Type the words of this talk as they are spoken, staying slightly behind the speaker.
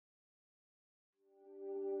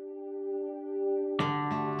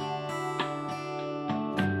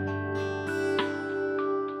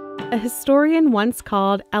A historian once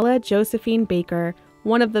called Ella Josephine Baker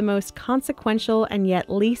one of the most consequential and yet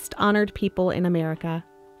least honored people in America.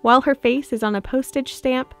 While her face is on a postage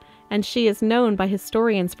stamp, and she is known by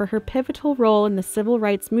historians for her pivotal role in the civil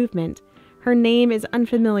rights movement, her name is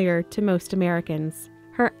unfamiliar to most Americans.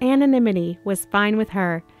 Her anonymity was fine with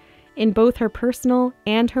her. In both her personal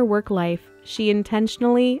and her work life, she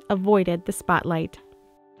intentionally avoided the spotlight.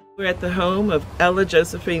 We're at the home of Ella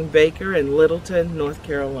Josephine Baker in Littleton, North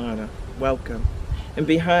Carolina. Welcome. And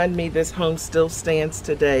behind me, this home still stands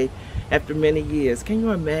today after many years. Can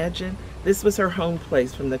you imagine? This was her home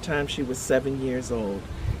place from the time she was 7 years old.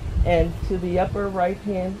 And to the upper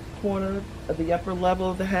right-hand corner of the upper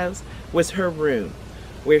level of the house was her room,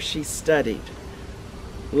 where she studied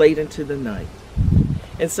late into the night.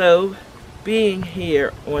 And so, being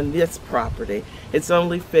here on this property, it's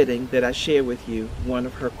only fitting that I share with you one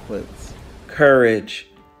of her quotes. Courage.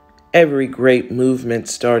 Every great movement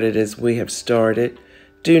started as we have started.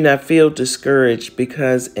 Do not feel discouraged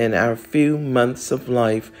because in our few months of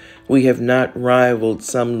life, we have not rivaled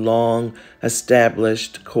some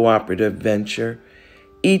long-established cooperative venture.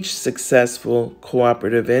 Each successful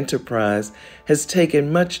cooperative enterprise has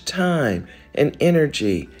taken much time and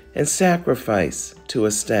energy and sacrifice to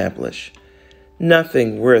establish.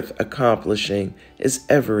 Nothing worth accomplishing is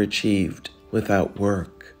ever achieved without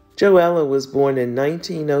work. Joella was born in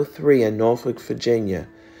 1903 in Norfolk, Virginia,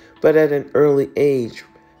 but at an early age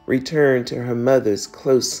returned to her mother's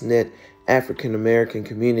close-knit African-American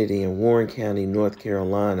community in Warren County, North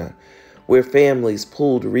Carolina, where families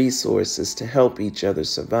pooled resources to help each other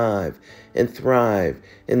survive and thrive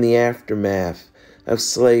in the aftermath of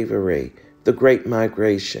slavery, the Great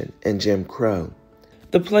Migration, and Jim Crow.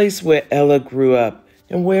 The place where Ella grew up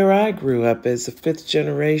and where I grew up as a fifth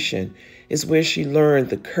generation is where she learned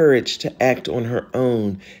the courage to act on her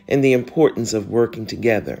own and the importance of working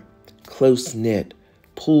together. Close-knit,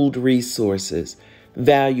 pooled resources,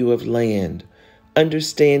 value of land,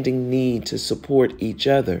 understanding need to support each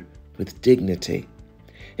other with dignity.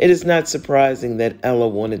 It is not surprising that Ella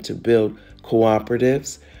wanted to build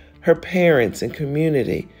cooperatives. Her parents and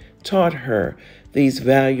community taught her these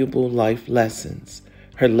valuable life lessons.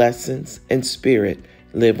 Her lessons and spirit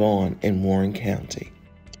live on in Warren County.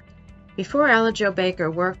 Before Ella Jo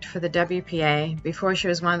Baker worked for the WPA, before she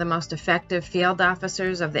was one of the most effective field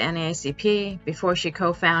officers of the NAACP, before she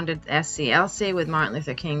co-founded SCLC with Martin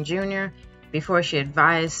Luther King Jr., before she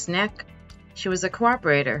advised SNCC, she was a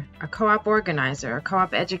cooperator, a co-op organizer, a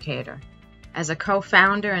co-op educator. As a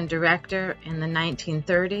co-founder and director in the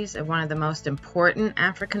 1930s of one of the most important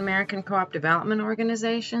African-American co-op development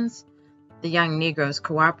organizations, the Young Negroes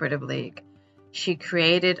Co-operative League, she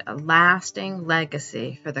created a lasting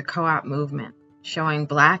legacy for the co-op movement, showing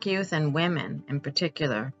Black youth and women in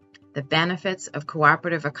particular the benefits of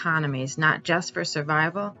cooperative economies not just for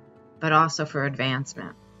survival, but also for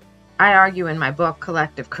advancement. I argue in my book,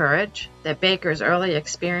 Collective Courage, that Baker's early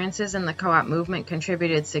experiences in the co-op movement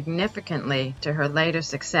contributed significantly to her later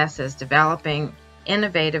successes developing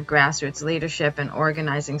innovative grassroots leadership and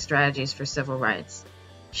organizing strategies for civil rights.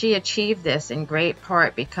 She achieved this in great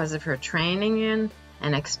part because of her training in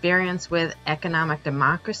and experience with economic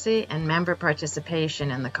democracy and member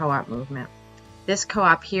participation in the co-op movement. This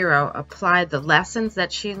co-op hero applied the lessons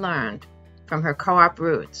that she learned from her co-op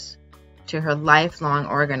roots to her lifelong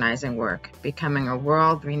organizing work, becoming a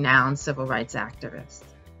world-renowned civil rights activist.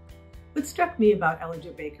 What struck me about Ella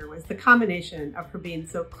Jo Baker was the combination of her being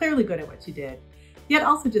so clearly good at what she did, yet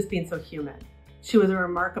also just being so human. She was a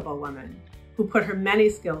remarkable woman who put her many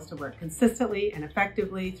skills to work consistently and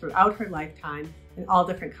effectively throughout her lifetime in all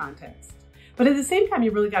different contexts. But at the same time,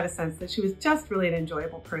 you really got a sense that she was just really an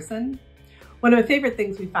enjoyable person. One of my favorite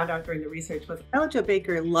things we found out during the research was Ella Jo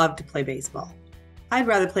Baker loved to play baseball. I'd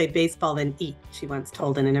rather play baseball than eat, she once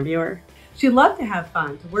told an interviewer. She loved to have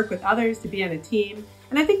fun, to work with others, to be on a team,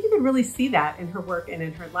 and I think you could really see that in her work and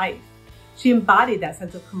in her life. She embodied that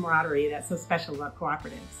sense of camaraderie that's so special about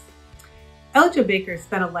cooperatives. Ella Jo Baker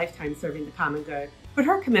spent a lifetime serving the common good, but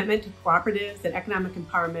her commitment to cooperatives and economic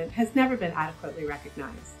empowerment has never been adequately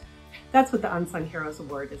recognized. That's what the Unsung Heroes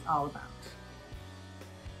Award is all about.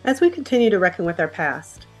 As we continue to reckon with our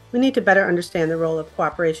past, we need to better understand the role of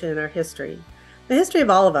cooperation in our history. The history of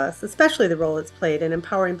all of us, especially the role it's played in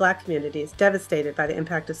empowering Black communities devastated by the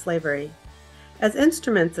impact of slavery. As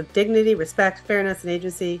instruments of dignity, respect, fairness, and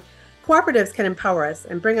agency, cooperatives can empower us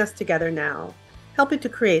and bring us together now, helping to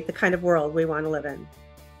create the kind of world we want to live in.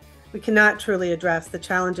 We cannot truly address the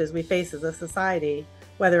challenges we face as a society,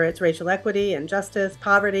 whether it's racial equity, injustice,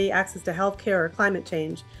 poverty, access to health care, or climate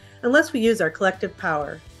change, unless we use our collective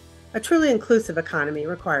power. A truly inclusive economy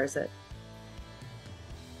requires it.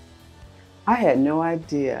 I had no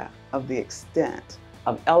idea of the extent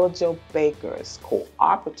of Ella Jo Baker's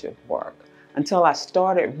cooperative work until I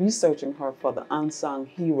started researching her for the Unsung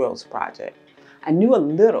Heroes Project. I knew a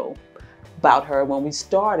little about her when we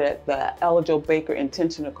started the Ella Jo Baker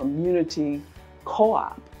Intentional Community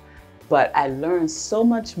Co-op, but I learned so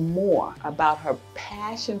much more about her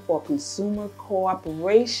passion for consumer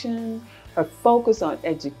cooperation, her focus on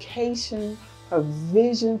education, her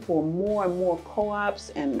vision for more and more co-ops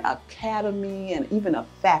and academy and even a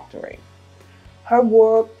factory. Her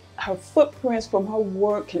work, her footprints from her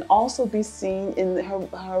work can also be seen in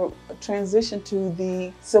her transition to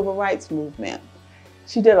the civil rights movement.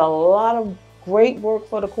 She did a lot of great work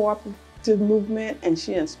for the cooperative movement, and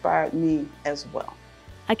she inspired me as well.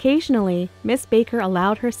 Occasionally, Miss Baker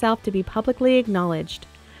allowed herself to be publicly acknowledged,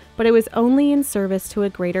 but it was only in service to a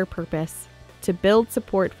greater purpose, to build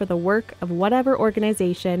support for the work of whatever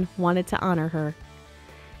organization wanted to honor her.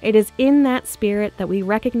 It is in that spirit that we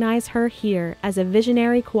recognize her here as a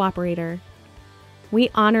visionary cooperator. We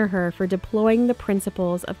honor her for deploying the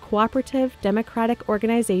principles of cooperative democratic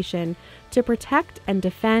organization to protect and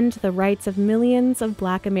defend the rights of millions of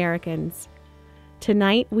Black Americans.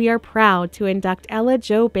 Tonight, we are proud to induct Ella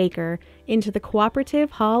Jo Baker into the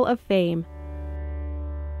Cooperative Hall of Fame.